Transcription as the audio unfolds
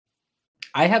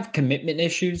I have commitment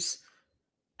issues,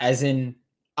 as in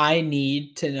I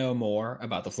need to know more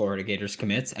about the Florida Gators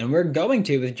commits, and we're going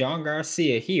to with John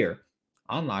Garcia here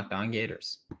on Locked On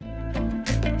Gators.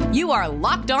 You are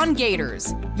Locked On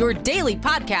Gators, your daily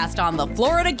podcast on the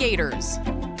Florida Gators.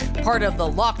 Part of the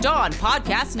Locked On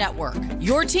Podcast Network,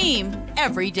 your team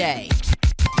every day.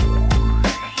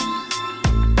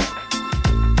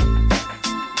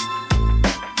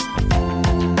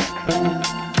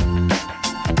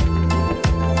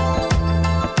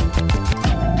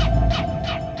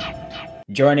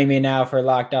 Joining me now for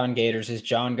Locked On Gators is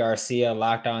John Garcia,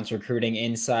 Locked On's recruiting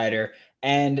insider.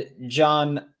 And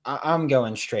John, I'm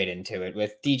going straight into it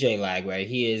with DJ Lagway.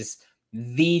 He is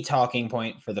the talking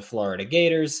point for the Florida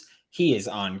Gators. He is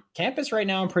on campus right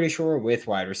now, I'm pretty sure, with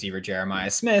wide receiver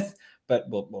Jeremiah Smith, but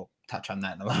we'll touch on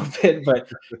that in a little bit. But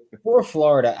for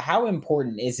Florida, how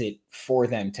important is it for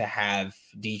them to have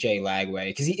DJ Lagway?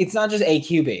 Because it's not just a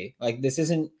QB. Like this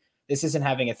isn't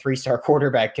having a 3-star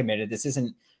quarterback committed. This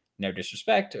isn't, no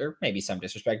disrespect, or maybe some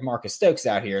disrespect, Marcus Stokes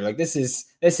out here. Like this is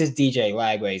DJ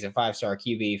Lagway. He's a 5-star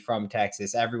QB from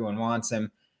Texas. Everyone wants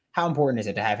him. How important is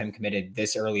it to have him committed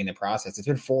this early in the process? It's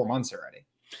been 4 months already.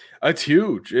 It's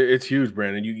huge. It's huge,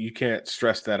 Brandon. You can't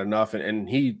stress that enough. And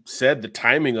he said the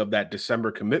timing of that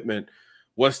December commitment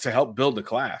was to help build the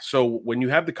class. So when you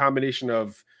have the combination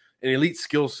of an elite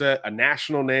skill set, a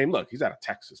national name, look, he's out of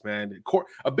Texas, man.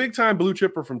 A big-time blue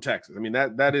chipper from Texas. I mean,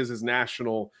 that is as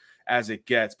national as it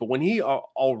gets. But when he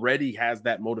already has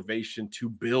that motivation to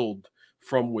build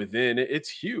from within, it's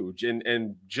huge.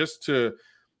 And just to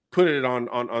put it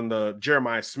on the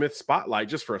Jeremiah Smith spotlight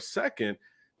just for a second,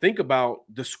 think about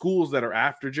the schools that are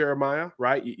after Jeremiah,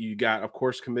 right? You got, of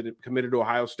course, committed to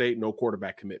Ohio State, no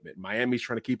quarterback commitment. Miami's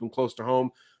trying to keep him close to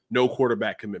home, no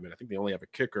quarterback commitment. I think they only have a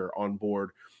kicker on board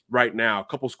right now. A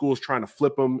couple schools trying to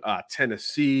flip him,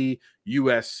 Tennessee,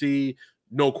 USC,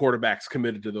 no quarterbacks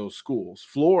committed to those schools.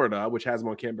 Florida, which has him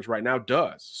on campus right now,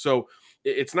 does. So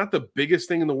it's not the biggest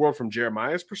thing in the world from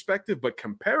Jeremiah's perspective, but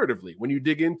comparatively, when you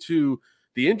dig into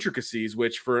the intricacies,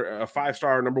 which for a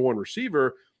 5-star number 1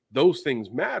 receiver, those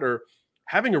things matter.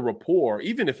 Having a rapport,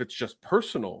 even if it's just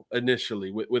personal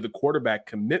initially with a quarterback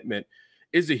commitment,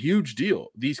 is a huge deal.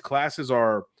 These classes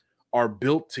are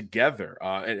built together.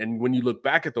 And when you look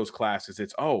back at those classes,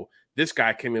 it's, oh, this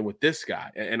guy came in with this guy,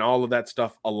 and all of that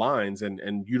stuff aligns,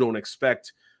 and you don't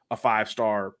expect a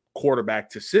 5-star quarterback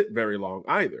to sit very long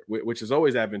either, which is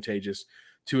always advantageous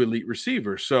to elite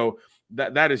receivers. So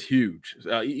that is huge,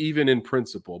 even in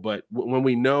principle. But when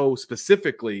we know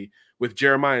specifically with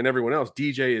Jeremiah and everyone else,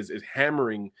 DJ is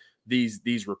hammering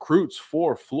these recruits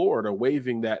for Florida,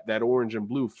 waving that orange and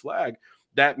blue flag,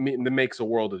 that makes a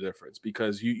world of difference,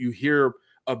 because you hear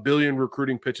a billion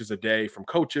recruiting pitches a day from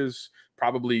coaches,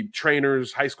 probably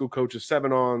trainers, high school coaches,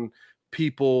 7-on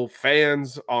people,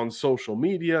 fans on social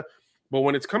media. But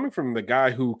when it's coming from the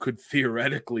guy who could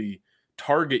theoretically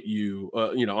target you,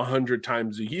 100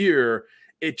 times a year,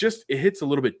 it hits a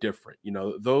little bit different.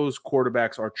 Those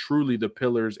quarterbacks are truly the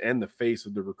pillars and the face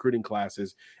of the recruiting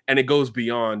classes, and it goes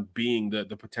beyond being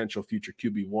the potential future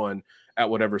QB1 at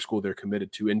whatever school they're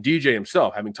committed to. And DJ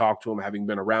himself, having talked to him, having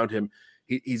been around him,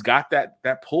 he's got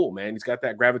that pull, man. He's got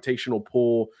that gravitational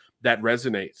pull that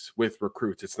resonates with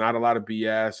recruits. It's not a lot of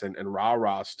BS and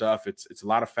rah-rah stuff. It's a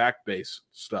lot of fact-based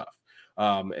stuff.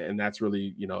 And that's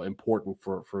really, important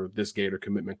for this Gator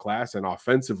commitment class. And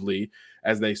offensively,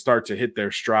 as they start to hit their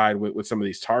stride with some of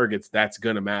these targets, that's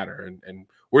going to matter. And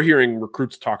we're hearing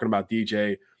recruits talking about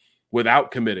DJ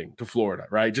without committing to Florida,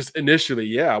 right? Just initially,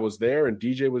 yeah, I was there and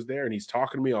DJ was there and he's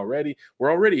talking to me already.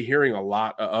 We're already hearing a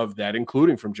lot of that,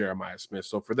 including from Jeremiah Smith.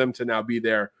 So for them to now be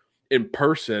there in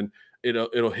person,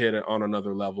 it'll hit it on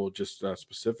another level, just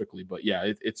specifically. But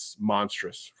yeah, it's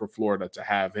monstrous for Florida to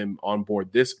have him on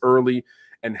board this early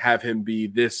and have him be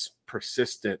this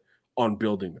persistent on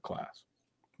building the class.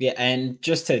 Yeah, and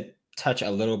just to touch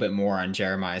a little bit more on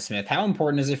Jeremiah Smith, how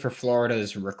important is it for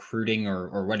Florida's recruiting,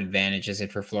 or what advantage is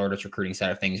it for Florida's recruiting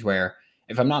side of things, where,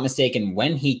 if I'm not mistaken,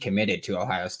 when he committed to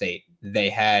Ohio State, they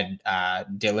had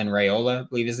Dylan Raiola, I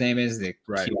believe his name is,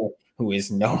 who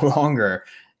is no longer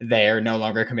there, no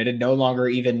longer committed, no longer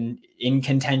even in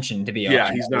contention to be.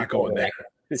 Yeah, he's not going there.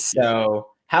 So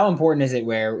how important is it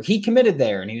where he committed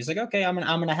there and he was like, okay, I'm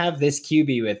gonna have this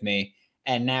QB with me,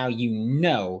 and now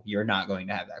you're not going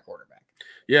to have that quarterback.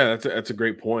 Yeah, that's a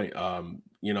great point.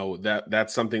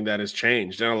 That's something that has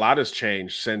changed, and a lot has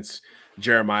changed since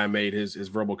Jeremiah made his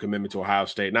verbal commitment to Ohio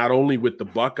State, not only with the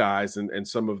Buckeyes and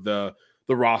some of the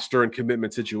roster and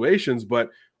commitment situations, but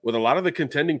with a lot of the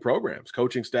contending programs.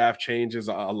 Coaching staff changes,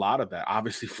 a lot of that.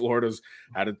 Obviously, Florida's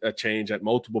had a change at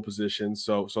multiple positions,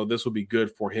 so this will be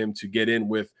good for him to get in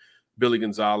with Billy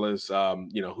Gonzalez,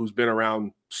 who's been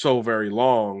around so very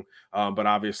long, but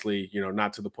obviously,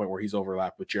 not to the point where he's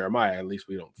overlapped with Jeremiah, at least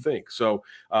we don't think. So,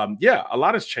 a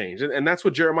lot has changed. And that's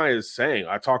what Jeremiah is saying.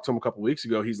 I talked to him a couple weeks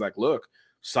ago. He's like, look,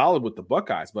 solid with the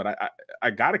Buckeyes, but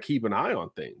I got to keep an eye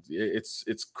on things.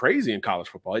 It's crazy in college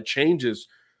football. It changes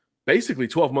basically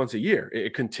 12 months a year.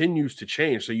 It continues to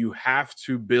change. So you have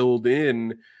to build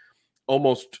in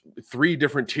almost 3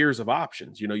 different tiers of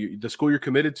options. The school you're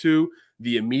committed to,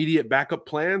 the immediate backup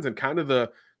plans, and kind of the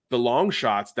long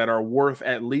shots that are worth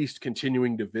at least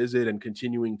continuing to visit and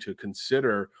continuing to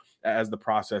consider as the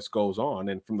process goes on.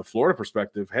 And from the Florida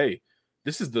perspective, hey,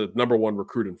 this is the number 1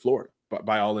 recruit in Florida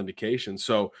by all indications.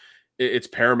 So it's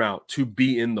paramount to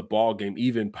be in the ball game,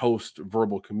 even post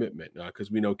verbal commitment,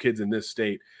 because we know kids in this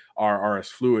state are as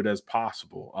fluid as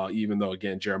possible, even though,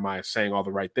 again, Jeremiah is saying all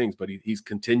the right things, but he's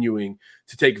continuing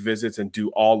to take visits and do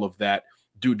all of that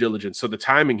due diligence. So the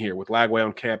timing here with Lagway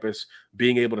on campus,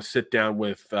 being able to sit down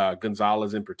with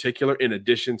Gonzalez in particular, in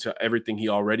addition to everything he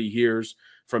already hears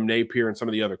from Napier and some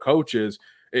of the other coaches,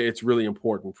 it's really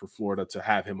important for Florida to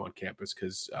have him on campus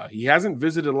because he hasn't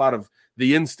visited a lot of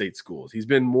the in-state schools. He's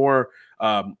been more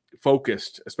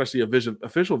focused, especially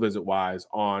official visit-wise,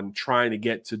 on trying to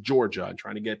get to Georgia and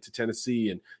trying to get to Tennessee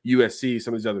and USC,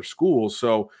 some of these other schools.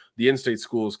 So the in-state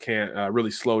schools can't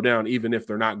really slow down, even if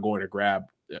they're not going to grab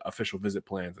official visit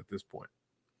plans at this point.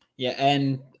 Yeah,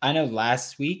 and I know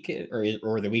last week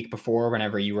or the week before,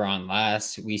 whenever you were on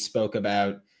last, we spoke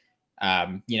about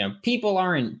people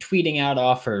aren't tweeting out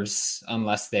offers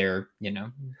unless they're,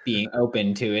 being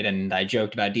open to it. And I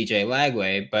joked about DJ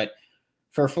Lagway, but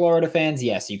for Florida fans,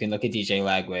 yes, you can look at DJ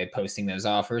Lagway posting those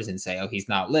offers and say, oh, he's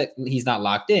not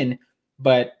locked in.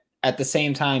 But at the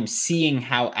same time, seeing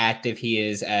how active he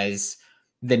is as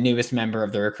the newest member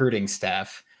of the recruiting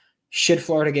staff, should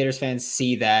Florida Gators fans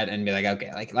see that and be like,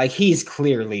 okay, like he's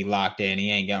clearly locked in.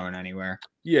 He ain't going anywhere.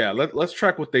 Yeah, let's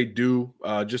track what they do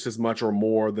just as much or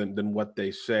more than what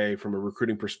they say from a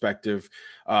recruiting perspective.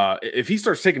 If he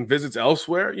starts taking visits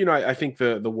elsewhere, I think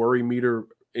the worry meter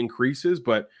increases.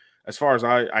 But as far as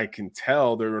I can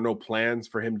tell, there are no plans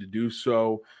for him to do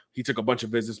so. He took a bunch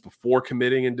of visits before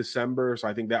committing in December. So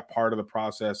I think that part of the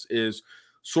process is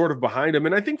sort of behind him.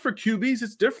 And I think for QBs,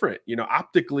 it's different.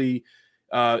 Optically,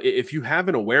 if you have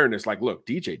an awareness, like, look,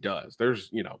 DJ does,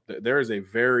 there is a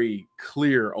very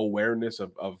clear awareness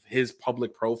of his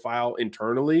public profile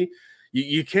internally.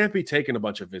 You can't be taking a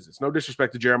bunch of visits. No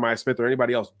disrespect to Jeremiah Smith or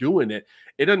anybody else doing it.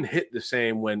 It doesn't hit the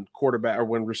same when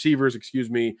receivers,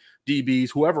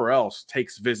 DBs, whoever else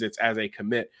takes visits as a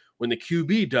commit. When the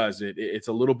QB does it, it's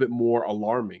a little bit more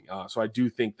alarming. So I do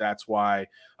think that's why,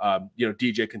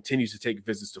 DJ continues to take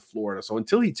visits to Florida. So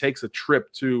until he takes a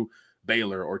trip to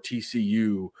Baylor or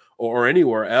TCU or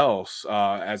anywhere else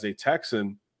as a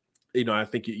Texan, I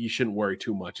think you shouldn't worry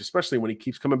too much, especially when he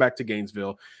keeps coming back to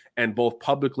Gainesville and both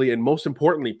publicly and most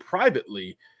importantly,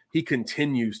 privately, he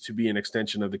continues to be an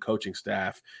extension of the coaching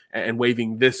staff and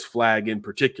waving this flag in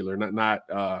particular, not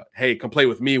hey, come play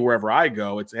with me wherever I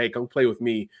go. It's, hey, come play with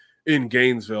me in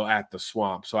Gainesville at the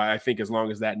Swamp. So I think as long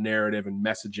as that narrative and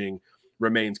messaging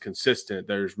remains consistent,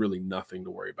 there's really nothing to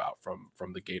worry about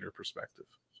from the Gator perspective.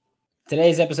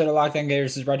 Today's episode of Locked On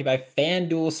Gators is brought to you by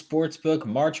FanDuel Sportsbook.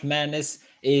 March Madness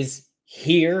is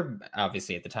here.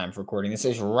 Obviously, at the time of recording, this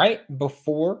is right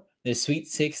before the Sweet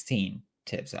 16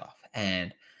 tips off.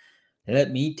 And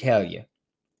let me tell you,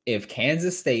 if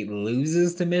Kansas State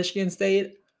loses to Michigan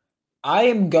State, I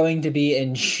am going to be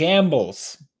in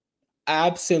shambles.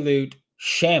 Absolute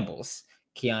shambles.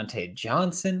 Keontae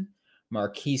Johnson,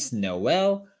 Marquise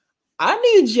Noel. I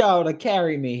need y'all to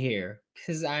carry me here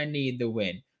because I need the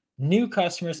win. New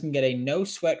customers can get a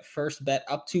no-sweat first bet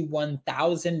up to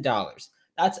 $1,000.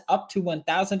 That's up to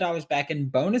 $1,000 back in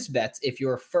bonus bets if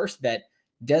your first bet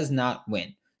does not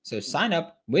win. So sign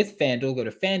up with FanDuel. Go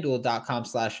to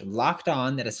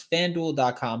FanDuel.com/lockedon. That is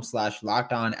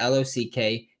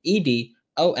FanDuel.com/lockedon,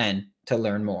 LOCKEDON, to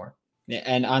learn more.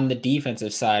 And on the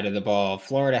defensive side of the ball,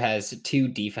 Florida has 2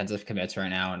 defensive commits right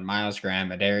now, and Miles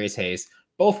Graham and Darius Hayes,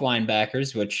 both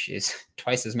linebackers, which is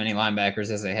twice as many linebackers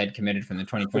as they had committed from the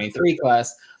 2023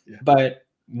 class. Yeah. But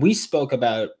we spoke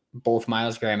about both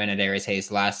Miles Graham and Darius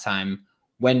Hayes last time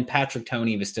when Patrick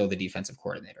Toney was still the defensive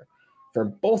coordinator. For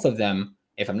both of them,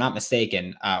 if I'm not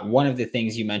mistaken, one of the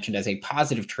things you mentioned as a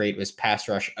positive trait was pass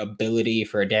rush ability.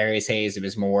 For Darius Hayes, it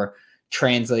was more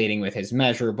translating with his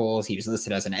measurables. He was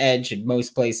listed as an edge in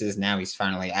most places. Now he's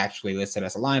finally actually listed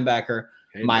as a linebacker.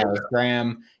 Hey, Miles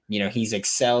Graham, he's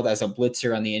excelled as a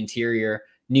blitzer on the interior.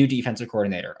 New defensive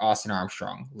coordinator, Austin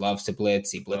Armstrong, loves to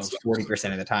blitz. He blitzed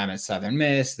 40% of the time at Southern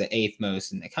Miss, the 8th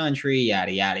most in the country,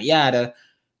 yada, yada, yada.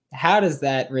 how does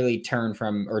that really turn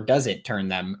from, or does it turn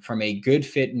them from a good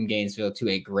fit in Gainesville to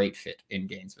a great fit in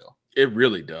Gainesville? It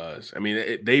really does. I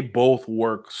mean, they both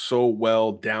work so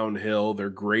well downhill. They're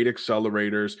great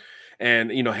accelerators.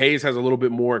 And, Hayes has a little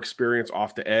bit more experience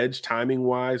off the edge, timing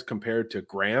wise, compared to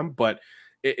Graham, but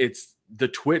it's the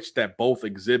twitch that both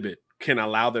exhibit can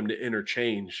allow them to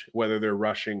interchange whether they're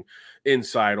rushing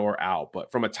inside or out.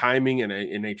 But from a timing and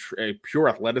a pure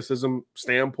athleticism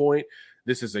standpoint,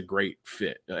 this is a great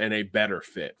fit and a better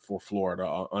fit for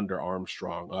Florida under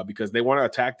Armstrong because they want to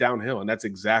attack downhill. And that's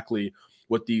exactly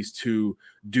what these two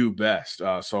do best.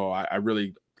 So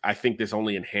I think this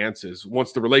only enhances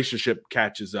once the relationship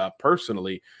catches up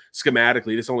personally,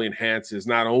 schematically, this only enhances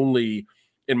not only,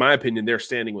 in my opinion, their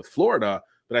standing with Florida,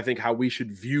 but I think how we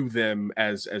should view them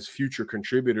as future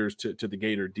contributors to the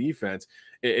Gator defense.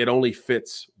 It only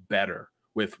fits better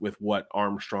with what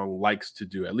Armstrong likes to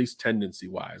do, at least tendency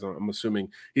wise. I'm assuming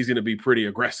he's going to be pretty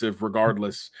aggressive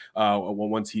regardless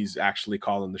once he's actually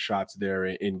calling the shots there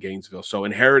in Gainesville. So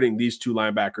inheriting these two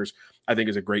linebackers, I think,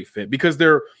 is a great fit because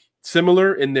they're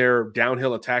similar in their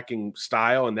downhill attacking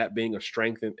style and that being a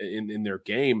strength in their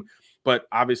game. But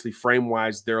obviously,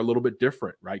 frame-wise, they're a little bit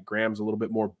different, right? Graham's a little bit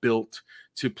more built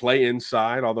to play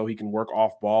inside, although he can work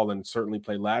off ball and certainly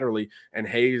play laterally. And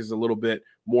Hayes is a little bit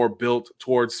more built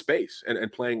towards space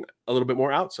and playing a little bit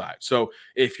more outside. So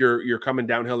if you're coming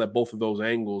downhill at both of those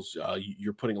angles,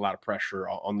 you're putting a lot of pressure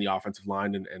on the offensive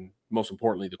line and most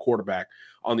importantly, the quarterback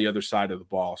on the other side of the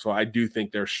ball. So I do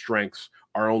think their strengths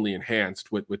are only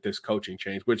enhanced with this coaching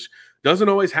change, which doesn't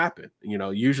always happen.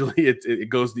 Usually it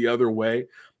goes the other way.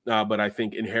 But I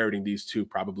think inheriting these two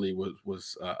probably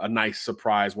was a nice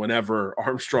surprise whenever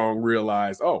Armstrong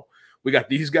realized, oh, we got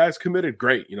these guys committed.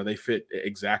 Great. They fit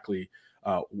exactly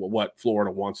what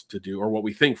Florida wants to do or what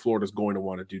we think Florida's going to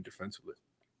want to do defensively.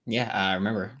 Yeah, I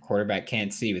remember quarterback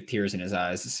can't see with tears in his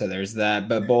eyes. So there's that.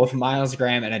 But both Myles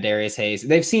Graham and Adarius Hayes,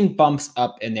 they've seen bumps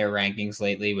up in their rankings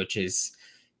lately, which is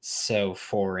so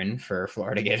foreign for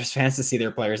Florida Gators fans to see their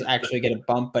players actually get a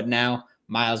bump. But now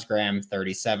Myles Graham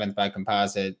 37th by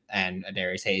composite and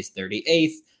Adarius Hayes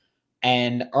 38th.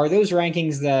 And are those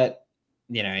rankings that,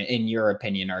 in your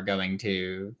opinion, are going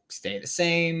to stay the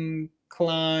same,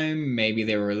 climb? Maybe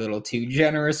they were a little too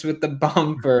generous with the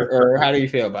bump, or how do you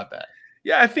feel about that?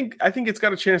 Yeah, I think it's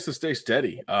got a chance to stay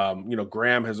steady.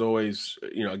 Graham has always,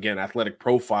 again, athletic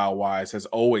profile wise, has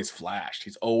always flashed.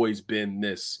 He's always been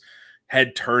this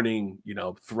head turning,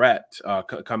 threat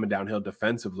coming downhill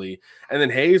defensively. And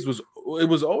then Hayes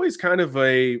was always kind of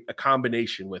a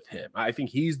combination with him. I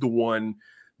think he's the one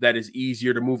that is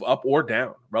easier to move up or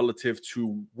down relative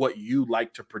to what you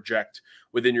like to project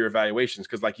within your evaluations.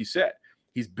 Because like you said,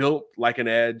 he's built like an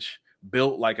edge,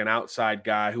 built like an outside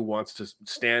guy who wants to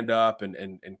stand up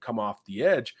and come off the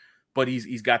edge, but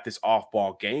he's got this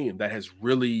off-ball game that has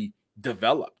really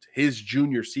developed. His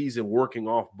junior season working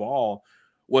off ball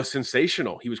was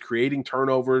sensational. He was creating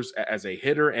turnovers as a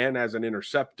hitter and as an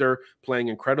interceptor, playing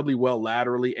incredibly well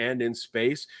laterally and in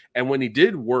space. And when he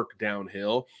did work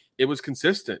downhill, it was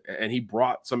consistent and he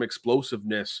brought some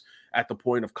explosiveness at the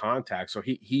point of contact. So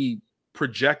he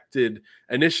projected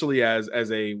initially as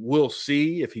a we'll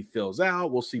see if he fills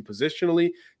out, we'll see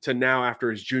positionally, to now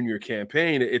after his junior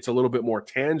campaign, it's a little bit more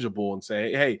tangible and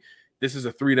say, hey, this is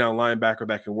a 3-down linebacker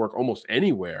that can work almost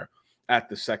anywhere at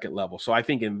the second level. So I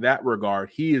think in that regard,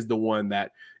 he is the one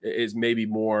that is maybe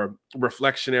more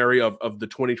reflectionary of the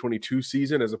 2022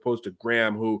 season as opposed to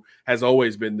Graham, who has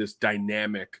always been this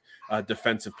dynamic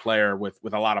defensive player with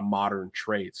a lot of modern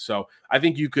traits. So I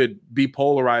think you could be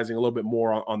polarizing a little bit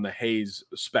more on the Hayes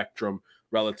spectrum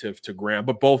relative to Graham,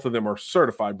 but both of them are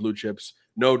certified blue chips,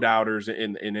 no doubters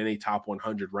in any top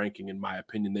 100 ranking, in my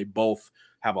opinion. They both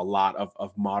have a lot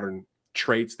of modern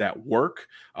traits that work,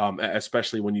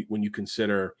 especially when you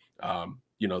consider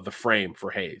the frame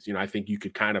for Hayes. I think you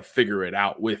could kind of figure it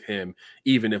out with him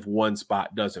even if one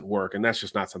spot doesn't work, and that's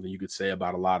just not something you could say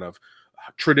about a lot of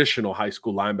traditional high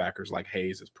school linebackers like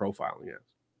Hayes is profiling it.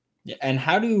 Yeah, and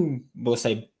how do, we'll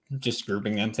say, just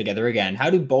grouping them together again,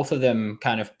 how do both of them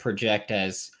kind of project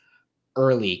as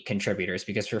early contributors?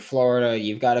 Because for Florida,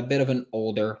 you've got a bit of an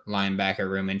older linebacker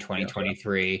room in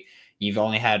 2023. Yeah. You've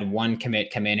only had one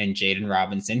commit come in Jaden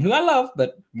Robinson, who I love,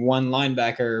 but one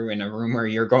linebacker in a room where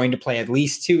you're going to play at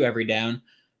least two every down.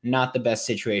 Not the best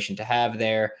situation to have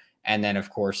there. And then, of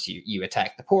course, you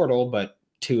attack the portal, but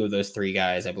two of those three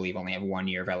guys, I believe, only have 1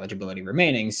 year of eligibility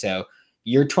remaining. So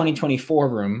your 2024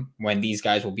 room, when these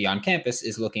guys will be on campus,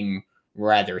 is looking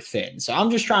rather thin. So I'm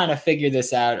just trying to figure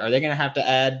this out. Are they going to have to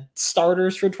add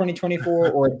starters for 2024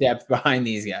 or depth behind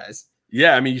these guys?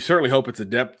 Yeah, I mean, you certainly hope it's a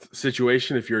depth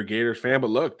situation if you're a Gators fan. But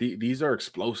look, these are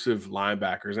explosive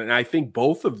linebackers, and I think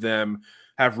both of them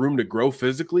have room to grow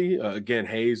physically. Again,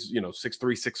 Hayes, 6'3",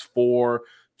 6'4",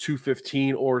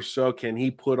 215 or so. Can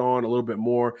he put on a little bit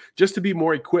more just to be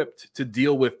more equipped to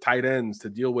deal with tight ends, to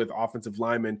deal with offensive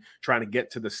linemen trying to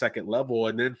get to the second level?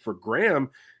 And then for Graham,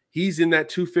 he's in that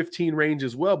 215 range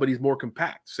as well, but he's more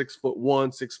compact, 6'1",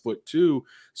 6'2".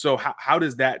 So how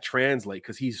does that translate?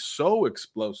 Because he's so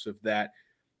explosive that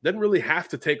doesn't really have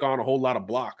to take on a whole lot of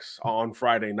blocks on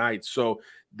Friday night. So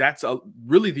that's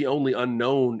really the only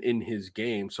unknown in his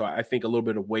game. So I think a little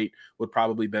bit of weight would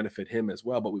probably benefit him as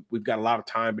well. But we've got a lot of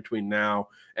time between now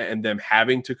and them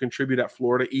having to contribute at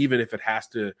Florida, even if it has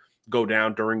to go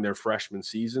down during their freshman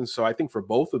season. So I think for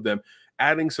both of them,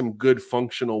 adding some good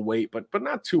functional weight, but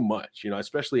not too much,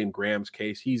 especially in Graham's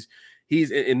case. He's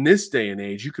in this day and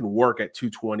age, you can work at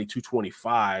 220,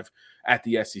 225 at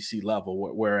the SEC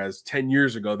level, whereas 10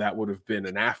 years ago, that would have been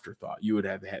an afterthought. You would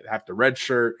have to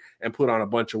redshirt and put on a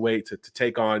bunch of weight to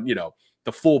take on,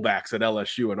 the fullbacks at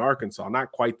LSU and Arkansas.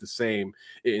 Not quite the same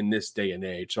in this day and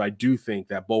age. So I do think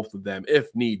that both of them,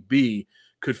 if need be,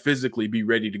 could physically be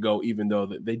ready to go, even though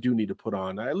they do need to put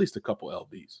on at least a couple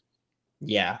LBs.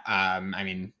 Yeah.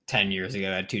 10 years ago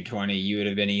at 220, you would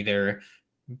have been either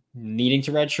needing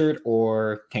to redshirt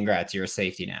or congrats, you're a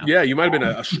safety now. Yeah, you might have been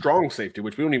a strong safety,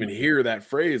 which we don't even hear that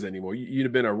phrase anymore. You'd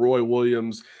have been a Roy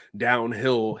Williams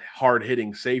downhill,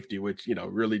 hard-hitting safety, which,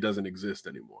 really doesn't exist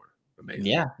anymore. Amazing.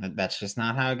 Yeah, that's just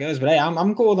not how it goes. But hey,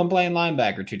 I'm cool with them playing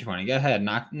linebacker 220. Go ahead,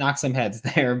 knock some heads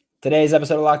there. Today's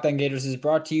episode of Locked On Gators is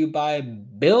brought to you by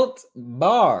Built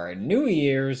Bar. New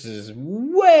Year's is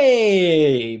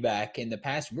way back in the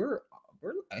past. We're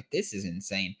this is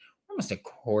insane. We're almost a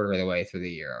quarter of the way through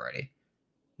the year already.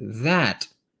 That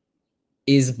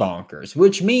is bonkers,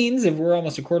 which means if we're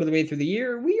almost a quarter of the way through the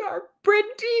year, we are pretty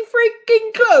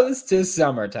freaking close to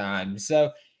summertime.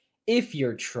 So if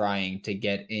you're trying to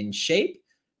get in shape,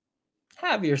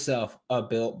 have yourself a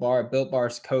Built Bar. Built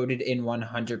Bar's coated in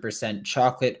 100%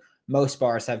 chocolate. Most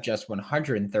bars have just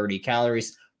 130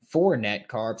 calories, 4 net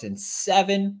carbs, and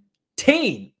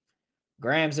 17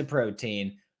 grams of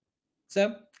protein.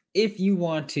 So if you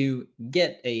want to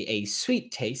get a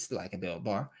sweet taste like a Built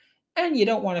Bar, and you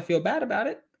don't want to feel bad about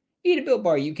it, eat a Built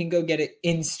Bar. You can go get it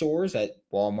in stores at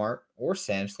Walmart or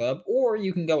Sam's Club, or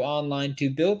you can go online to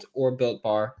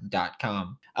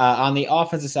built.com. On the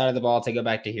offensive side of the ball, to go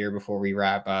back to here before we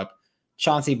wrap up,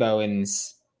 Chauncey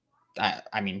Bowens,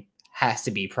 has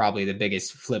to be probably the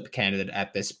biggest flip candidate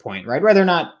at this point, right? Whether or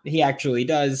not he actually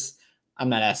does, I'm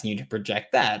not asking you to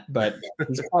project that, but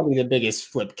he's probably the biggest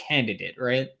flip candidate,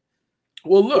 right?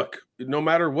 Well, look, no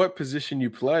matter what position you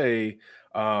play,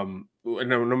 no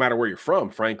matter where you're from,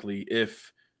 frankly,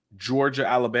 if Georgia,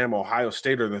 Alabama, Ohio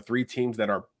State are the 3 teams that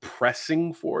are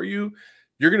pressing for you,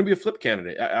 you're going to be a flip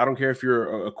candidate. I don't care if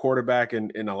you're a quarterback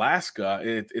in Alaska.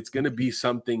 It's going to be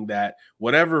something that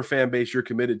whatever fan base you're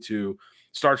committed to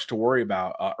starts to worry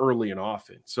about early and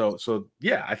often. So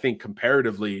yeah, I think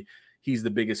comparatively, he's the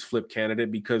biggest flip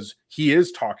candidate because he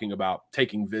is talking about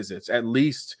taking visits, at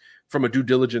least from a due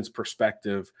diligence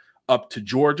perspective, up to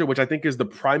Georgia, which I think is the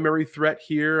primary threat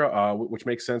here, which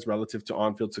makes sense relative to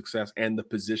on-field success and the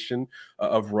position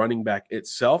of running back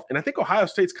itself. And I think Ohio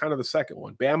State's kind of the second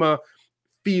one. Bama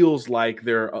feels like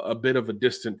they're a bit of a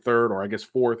distant third, or I guess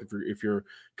fourth if you're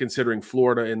considering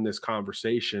Florida in this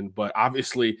conversation, but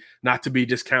obviously not to be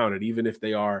discounted, even if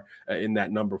they are in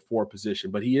that number 4 position.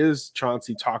 But he is,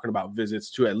 Chauncey, talking about visits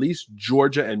to at least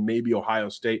Georgia and maybe Ohio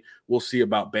State. We'll see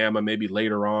about Bama maybe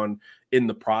later on in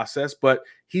the process, but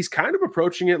he's kind of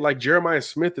approaching it like Jeremiah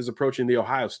Smith is approaching the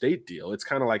Ohio State deal. It's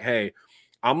kind of like, hey,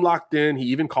 I'm locked in. He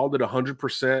even called it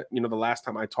 100%, the last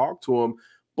time I talked to him.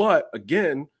 But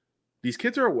again, these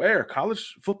kids are aware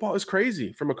college football is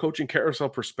crazy from a coaching carousel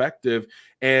perspective.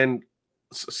 And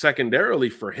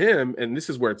secondarily for him, and this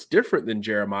is where it's different than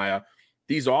Jeremiah,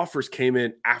 these offers came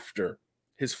in after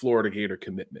his Florida Gator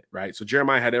commitment, right? So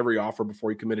Jeremiah had every offer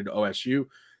before he committed to OSU.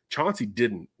 Chauncey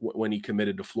didn't when he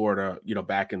committed to Florida,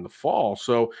 back in the fall.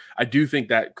 So I do think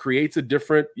that creates a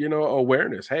different,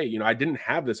 awareness. Hey, I didn't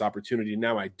have this opportunity.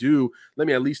 Now I do. Let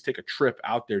me at least take a trip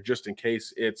out there just in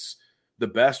case it's the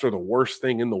best or the worst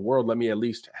thing in the world. Let me at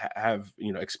least have,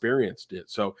 experienced it.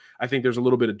 So I think there's a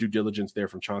little bit of due diligence there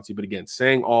from Chauncey, but again,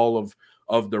 saying all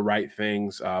of the right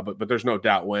things. But there's no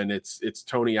doubt when it's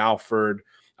Tony Alford,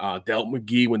 Del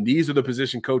McGee, when these are the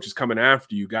position coaches coming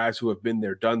after you, guys who have been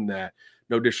there, done that,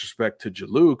 no disrespect to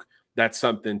Jaluk, that's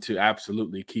something to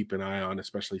absolutely keep an eye on,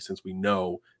 especially since we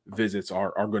know visits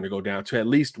are going to go down to at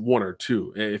least 1 or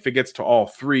 2. If it gets to all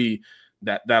 3,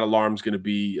 that alarm's going to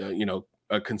be,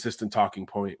 a consistent talking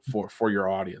point for your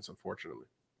audience, unfortunately.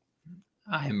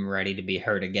 I'm ready to be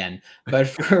heard again. But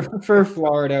for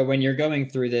Florida, when you're going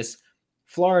through this,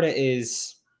 Florida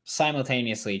is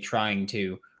simultaneously trying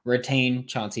to retain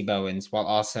Chauncey Bowens while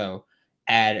also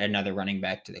add another running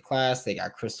back to the class. They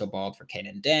got crystal balled for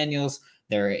Kaden Daniels.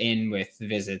 They're in with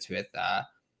visits with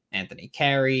Anthony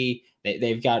Carey.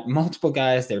 They've got multiple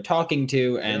guys they're talking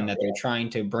to and that they're trying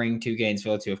to bring to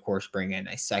Gainesville to, of course, bring in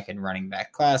a second running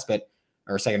back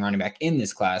in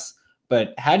this class.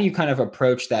 But how do you kind of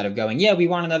approach that of going, yeah, we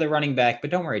want another running back,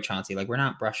 but don't worry, Chauncey, like we're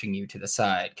not brushing you to the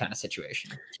side kind of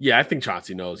situation? Yeah, I think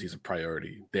Chauncey knows he's a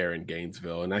priority there in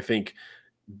Gainesville. And I think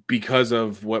because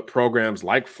of what programs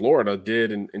like Florida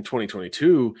did in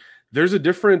 2022, there's a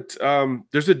different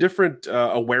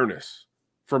awareness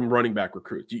from running back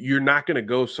recruits. You're not going to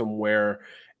go somewhere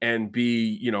and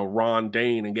be, Ron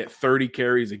Dane and get 30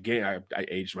 carries a game. I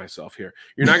aged myself here.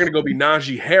 You're not going to go be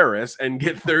Najee Harris and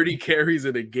get 30 carries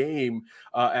in a game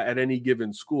at any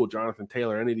given school. Jonathan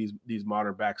Taylor, any of these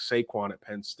modern backs, Saquon at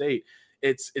Penn State.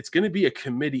 It's going to be a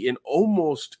committee in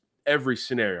almost every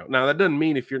scenario. Now, that doesn't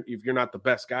mean if you're not the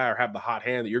best guy or have the hot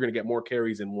hand that you're going to get more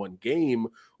carries in one game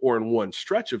or in one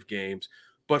stretch of games.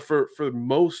 But for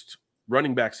most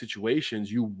running back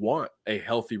situations, you want a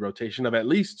healthy rotation of at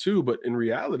least two, but in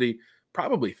reality,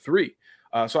 probably three.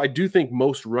 So I do think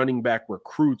most running back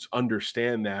recruits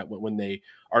understand that when they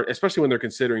are, especially when they're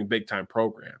considering big time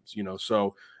programs,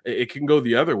 so it can go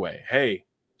the other way. Hey,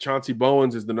 Chauncey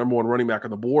Bowens is the number one running back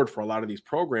on the board for a lot of these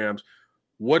programs.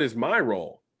 What is my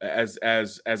role as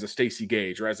a Stacey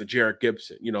Gage or as a Jarrett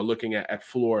Gibson, looking at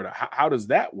Florida? How does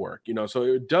that work? So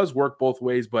it does work both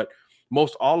ways, but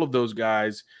most all of those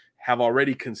guys have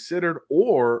already considered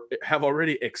or have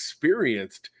already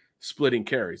experienced splitting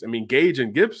carries. I mean, Gage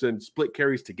and Gibson split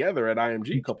carries together at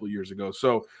IMG a couple of years ago.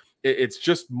 So it's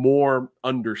just more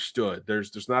understood.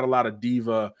 There's not a lot of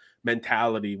diva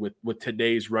mentality with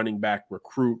today's running back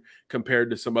recruit compared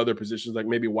to some other positions, like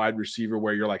maybe wide receiver,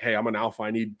 where you're like, hey, I'm an alpha,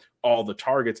 I need all the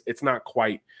targets. It's not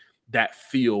quite that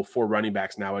feel for running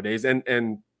backs nowadays. And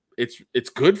it's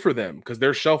good for them because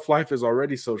their shelf life is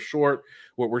already so short.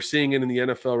 What we're seeing in the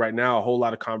NFL right now, a whole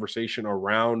lot of conversation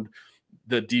around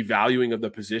the devaluing of the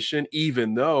position,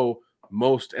 even though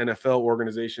most NFL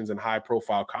organizations and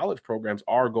high-profile college programs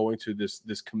are going to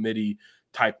this committee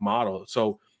type model.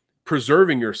 So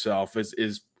preserving yourself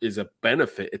is a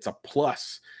benefit. It's a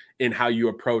plus in how you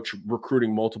approach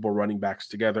recruiting multiple running backs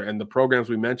together. And the programs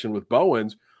we mentioned with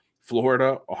Bowens,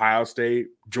 Florida, Ohio State,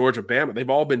 Georgia, Bama, they've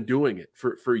all been doing it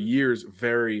for years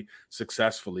very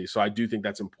successfully. So I do think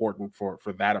that's important for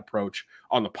that approach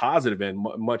on the positive end,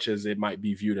 much as it might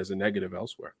be viewed as a negative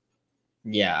elsewhere.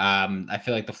 Yeah, I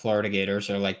feel like the Florida Gators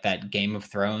are like that Game of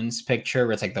Thrones picture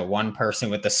where it's like the one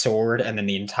person with the sword and then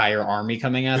the entire army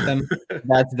coming at them.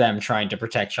 That's them trying to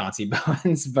protect Chauncey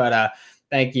Bowens. But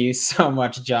thank you so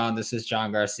much, John. This is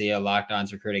John Garcia, Locked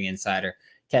On's recruiting insider.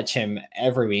 Catch him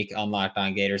every week on Locked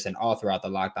On Gators and all throughout the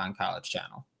Locked On College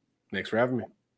channel. Thanks for having me.